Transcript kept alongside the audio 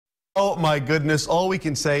Oh my goodness, all we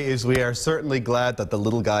can say is we are certainly glad that the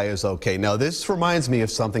little guy is okay. Now this reminds me of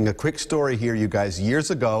something, a quick story here, you guys. Years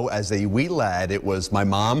ago, as a wee lad, it was my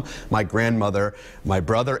mom, my grandmother, my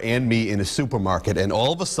brother, and me in a supermarket, and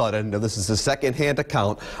all of a sudden, now this is a second-hand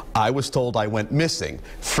account, I was told I went missing.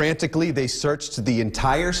 Frantically, they searched the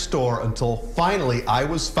entire store until finally I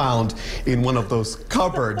was found in one of those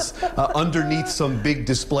cupboards underneath some big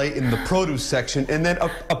display in the produce section, and then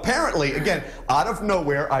apparently, again, out of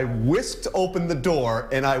nowhere, I whisked open the door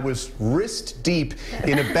and I was wrist deep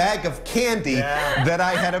in a bag of candy that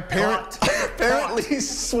I had apparently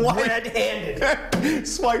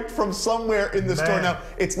swiped from somewhere in the store. Now,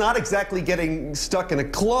 it's not exactly getting stuck in a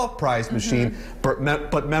claw prize machine, but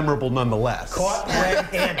memorable nonetheless. Caught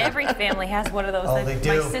red-handed. Every family has one of those. Oh, they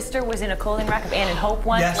do. My sister was in a clothing rack of Ann and Hope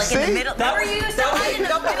once, like in the middle. That was the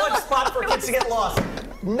number one spot for kids to get lost.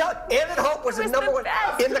 Ann and Hope was the number one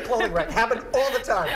in the clothing rack. Happened all the time.